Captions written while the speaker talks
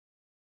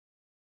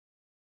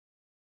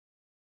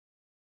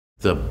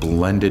The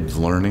blended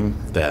learning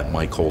that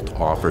Mike Holt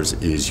offers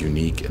is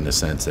unique in the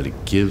sense that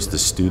it gives the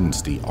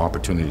students the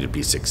opportunity to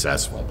be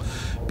successful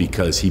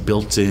because he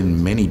built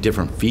in many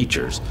different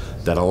features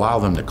that allow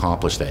them to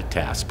accomplish that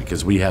task,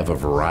 because we have a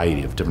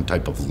variety of different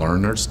type of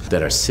learners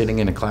that are sitting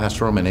in a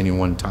classroom at any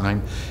one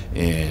time.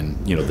 And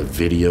the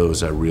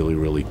videos are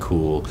really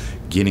cool.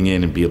 Getting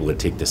in and be able to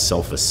take the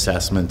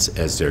self-assessments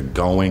as they're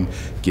going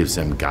gives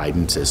them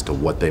guidance as to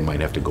what they might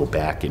have to go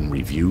back and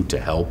review to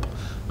help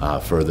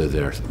further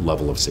their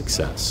level of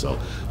success. So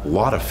a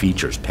lot of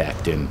features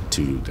packed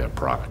into their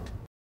product.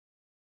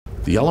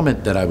 The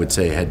element that I would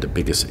say had the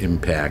biggest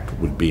impact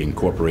would be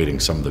incorporating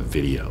some of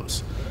the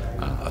videos.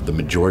 The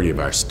majority of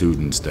our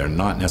students, they're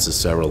not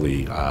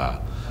necessarily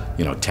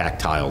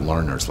tactile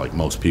learners like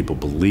most people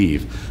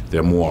believe.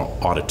 They're more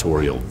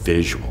auditorial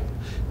visual.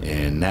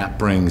 And that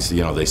brings,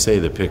 they say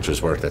the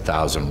picture's worth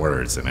 1,000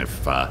 words, and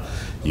if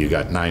you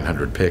got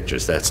 900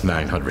 pictures, that's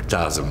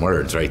 900,000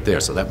 words right there.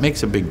 So that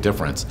makes a big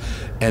difference.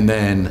 And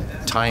then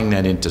tying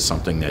that into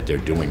something that they're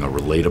doing, a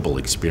relatable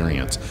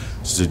experience,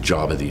 this is the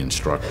job of the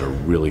instructor,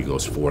 really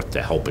goes forth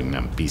to helping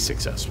them be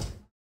successful.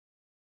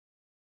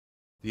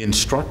 The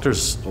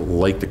instructors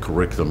like the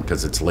curriculum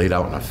because it's laid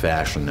out in a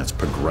fashion that's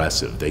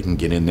progressive. They can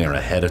get in there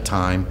ahead of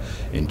time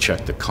and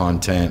check the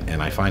content,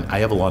 and I find I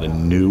have a lot of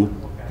new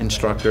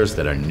instructors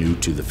that are new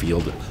to the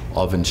field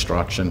of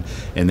instruction,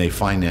 and they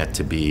find that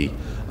to be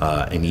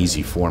an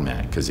easy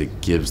format because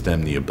it gives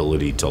them the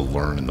ability to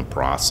learn in the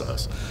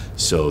process.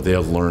 So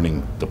they're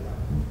learning the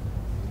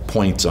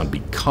points on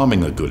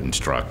becoming a good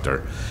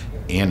instructor,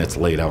 and it's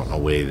laid out in a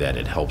way that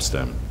it helps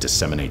them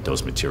disseminate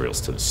those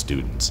materials to the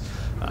students.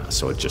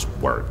 So it just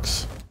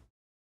works.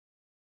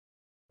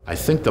 I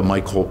think the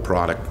Mike Holt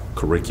product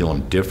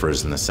curriculum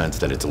differs in the sense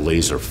that it's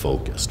laser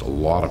focused. A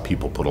lot of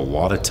people put a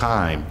lot of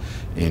time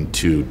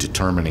into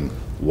determining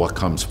what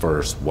comes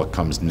first, what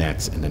comes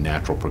next in the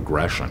natural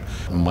progression.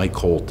 Mike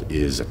Holt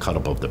is a cut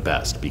above the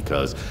best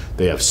because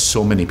they have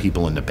so many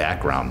people in the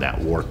background that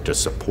work to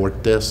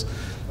support this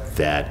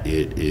that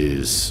it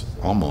is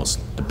almost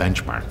the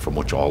benchmark from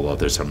which all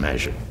others are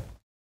measured.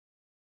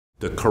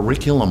 The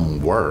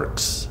curriculum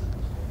works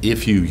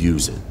if you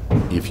use it.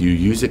 If you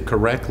use it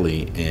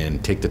correctly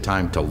and take the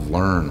time to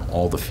learn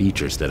all the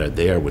features that are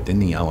there within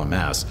the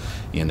LMS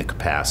and the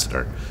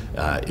capacitor,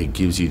 it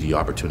gives you the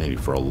opportunity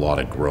for a lot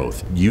of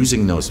growth.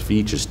 Using those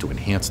features to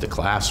enhance the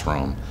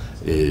classroom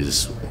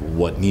is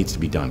what needs to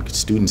be done.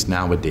 Students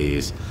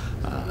nowadays,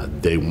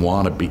 they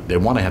want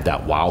to have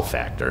that wow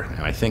factor,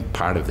 and I think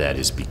part of that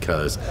is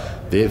because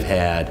they've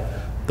had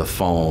the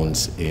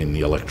phones and the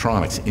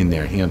electronics in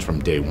their hands from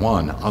day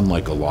one,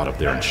 unlike a lot of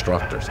their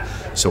instructors.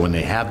 So when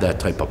they have that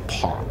type of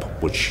pop,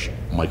 which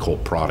Mike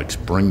Holt products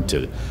bring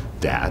to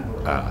that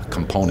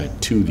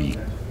component to the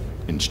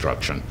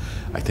instruction,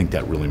 I think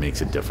that really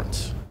makes a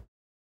difference.